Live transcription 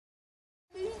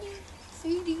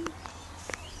feeding.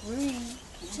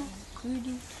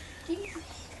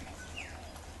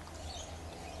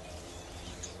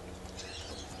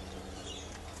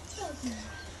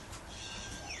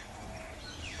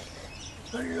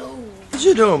 What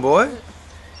you doing, boy?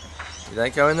 You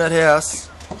don't go in that house.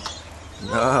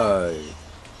 No.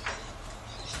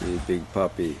 You big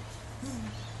puppy.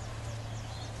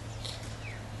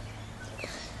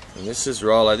 And this is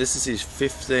Rolo. This is his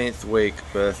 15th week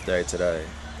birthday today.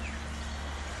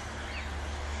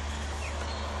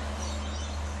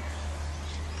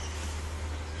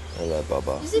 Hello,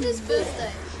 Bubba. Is it his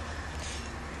birthday?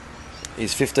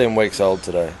 He's 15 weeks old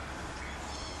today.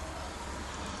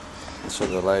 That's what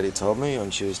the lady told me on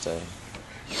Tuesday.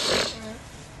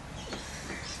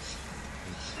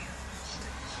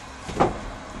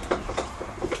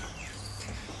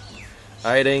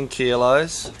 18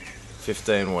 kilos,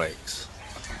 15 weeks.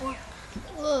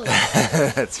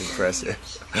 That's impressive.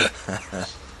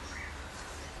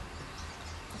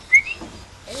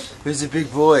 Who's a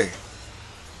big boy?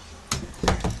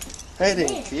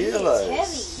 18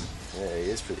 kilos. Yeah, he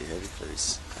is pretty heavy for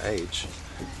his age.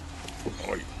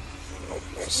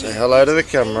 Say hello to the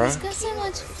camera. He's got so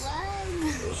much flag.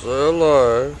 Say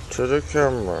hello to the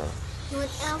camera. You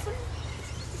want Alvin?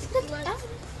 Look, Alvin.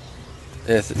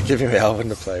 Yeah, give him Alvin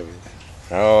to play with.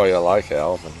 Oh, you like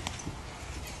Alvin.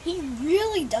 He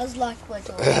really does like my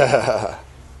dog.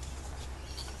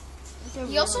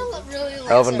 He also really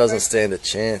likes Alvin doesn't stand a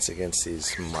chance against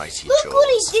these mighty jaws. Look what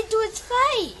he did to his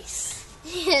face!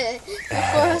 Yeah,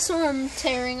 before I saw him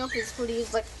tearing up his hoodie, he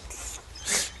was like...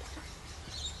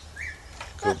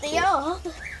 Good But they boy. are.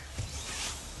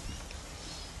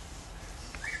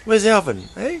 Where's Alvin?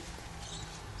 Hey?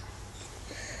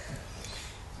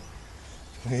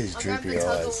 His droopy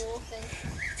eyes.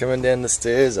 Coming down the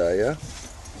stairs, are ya?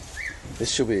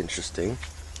 This should be interesting.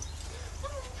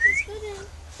 Let's go down.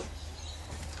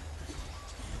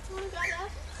 You wanna go down?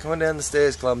 Come on down the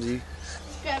stairs, clumsy.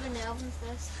 Grab an Alvin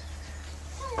first.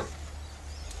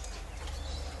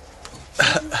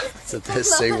 It's the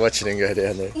best thing watching him go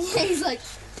down there. Yeah, he's like...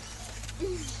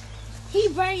 He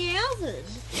brought Alvin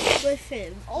with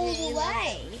him all the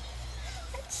way.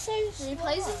 That's so smart. He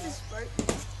plays with this broke.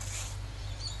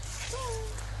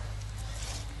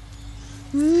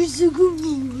 Who's a good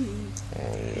boy?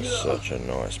 Oh, you're such a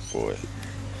nice boy.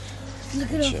 Look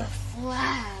at Gotcha. all the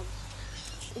flab.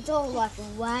 It's all like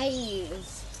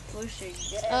waves pushing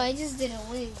down. Oh, I just did a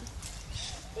wing.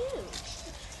 Ew.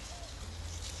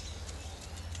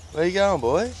 Where you going,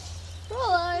 boy?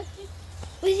 Rolo.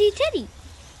 Where's your teddy?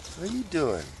 What are you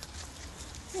doing?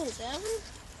 There's Alvin.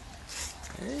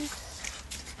 Hey?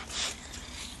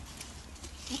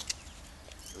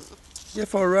 Get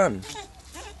for a run.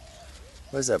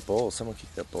 Where's that ball? Someone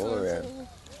kicked that ball around.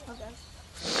 Okay.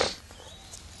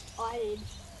 I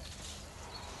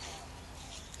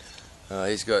did.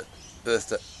 He's got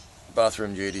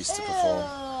bathroom duties to perform.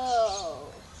 Oh.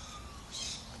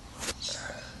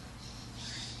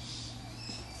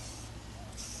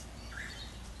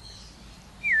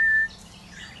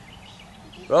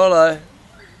 Rolo,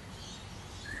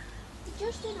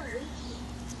 Just in a week.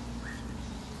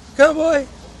 come boy.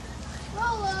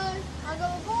 Rolo, I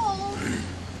got a ball.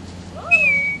 Rolo.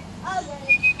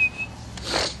 Okay.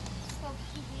 Stop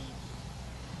keeping.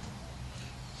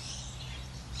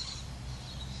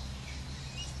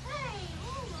 Hey,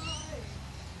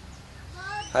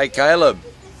 Rolo. Hey, Caleb.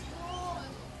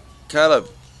 Caleb.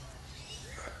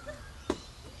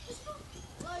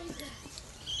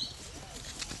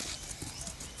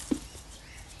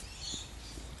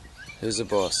 Who's the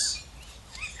boss?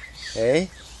 Hey?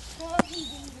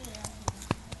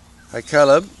 Hey,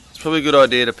 Caleb. It's probably a good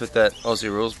idea to put that Aussie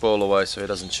Rules ball away so he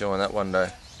doesn't chew on that one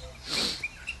day.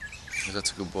 'Cause that's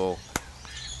a good ball.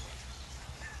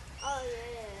 Oh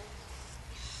yeah.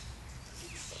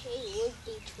 He would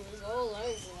be twins all over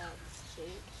that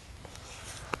suit.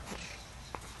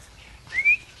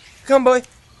 Come, boy.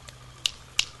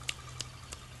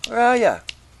 Where are ya?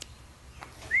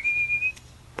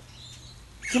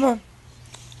 Come on.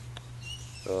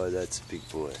 Oh, that's a big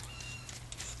boy.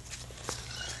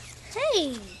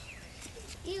 Hey!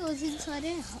 It was inside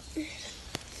out.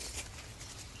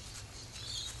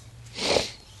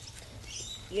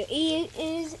 Your ear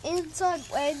is inside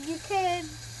when you can.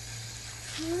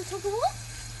 You want to talk a what?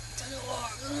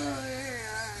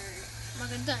 Am I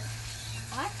gonna done?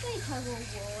 I say tug of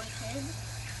war again.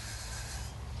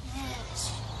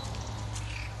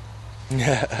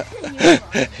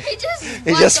 He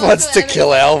He just wants to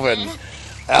kill Alvin.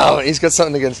 Alvin, he's got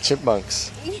something against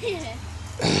chipmunks. Yeah.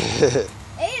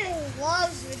 Aiden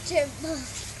loves the chipmunk.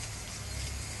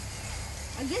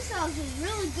 I guess that was a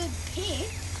really good pick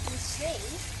to save.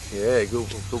 Yeah, good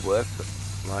work,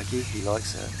 Mikey. He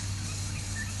likes that.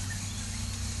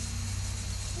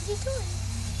 What's he doing?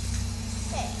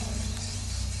 Hey.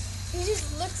 He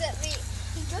just looks at me.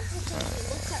 He drops the thing and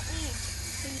looks at me.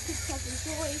 Then he picks up his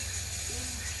toy.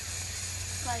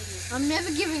 I'm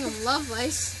never giving him love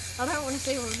ice. I don't want to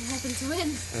see what happens to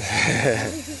him.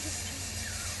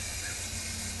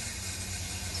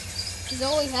 Because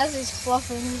all he has is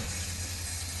fluff in him.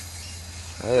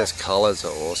 Those colours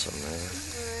are awesome, man.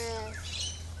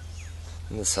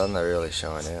 Yeah. In the sun, they really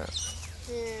shine out.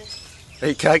 Yeah.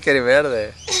 You can't get him out of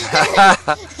there.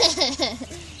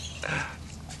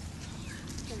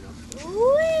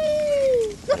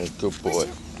 Whee! Yeah, good boy.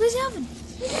 Where's Alvin?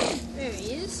 There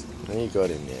he is. You got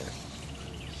him now.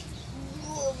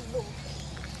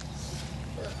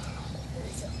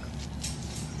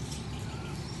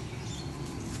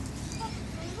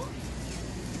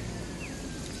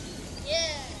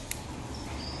 Yeah.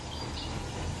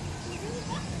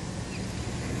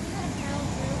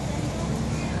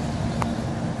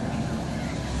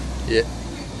 Yeah.